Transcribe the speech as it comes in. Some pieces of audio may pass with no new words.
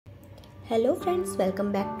Hello friends, welcome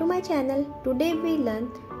back to my channel. Today we learn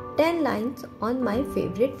 10 lines on my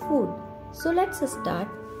favorite food. So let's start.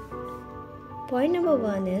 Point number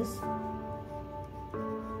 1 is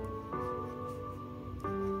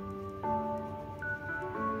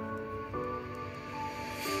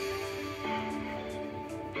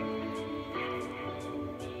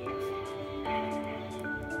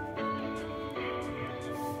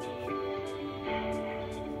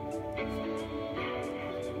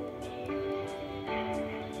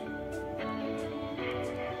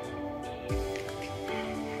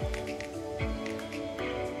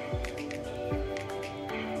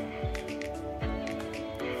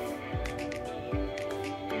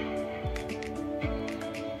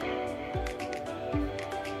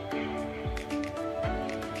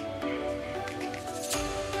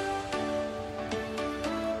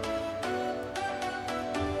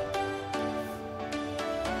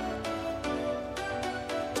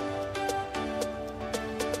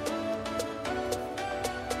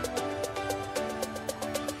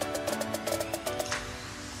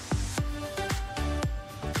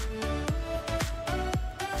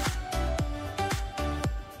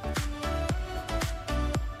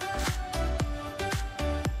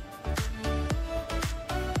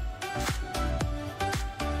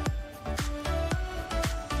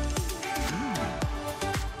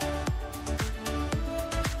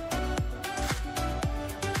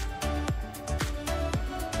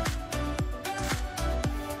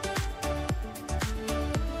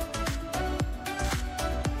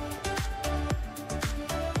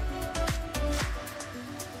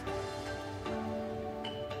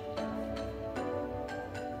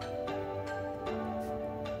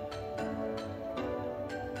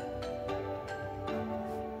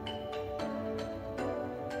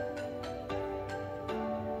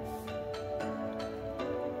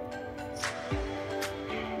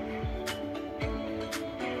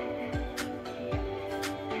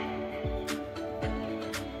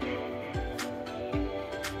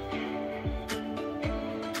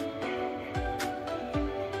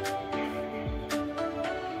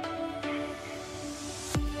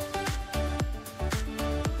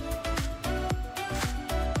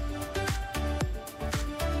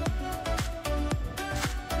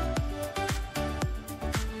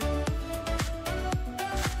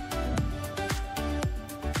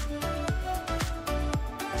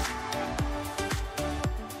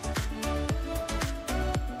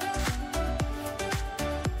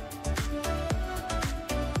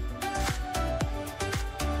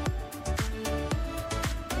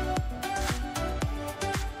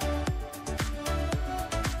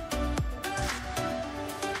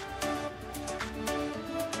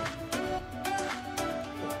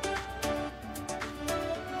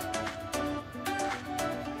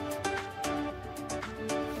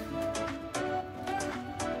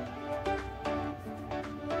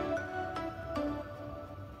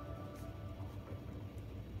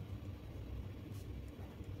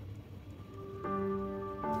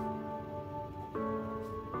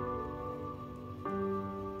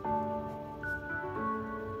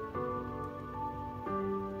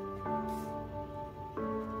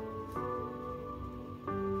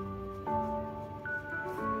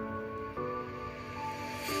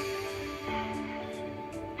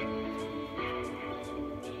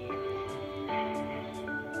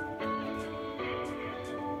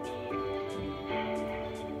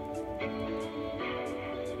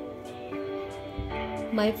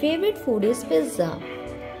my favorite food is pizza.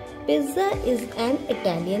 Pizza is an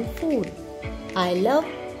Italian food. I love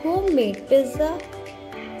homemade pizza.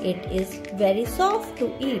 It is very soft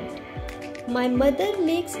to eat. My mother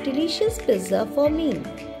makes delicious pizza for me.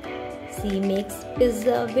 She makes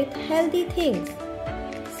pizza with healthy things.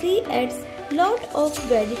 She adds lot of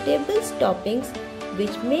vegetables toppings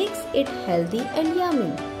which makes it healthy and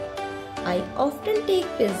yummy. I often take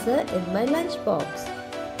pizza in my lunch box.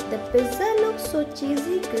 The pizza looks so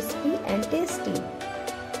cheesy, crispy and tasty.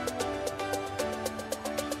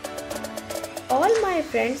 All my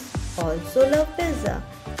friends also love pizza.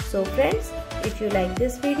 So friends, if you like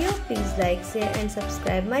this video, please like, share and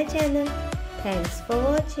subscribe my channel. Thanks for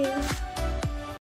watching.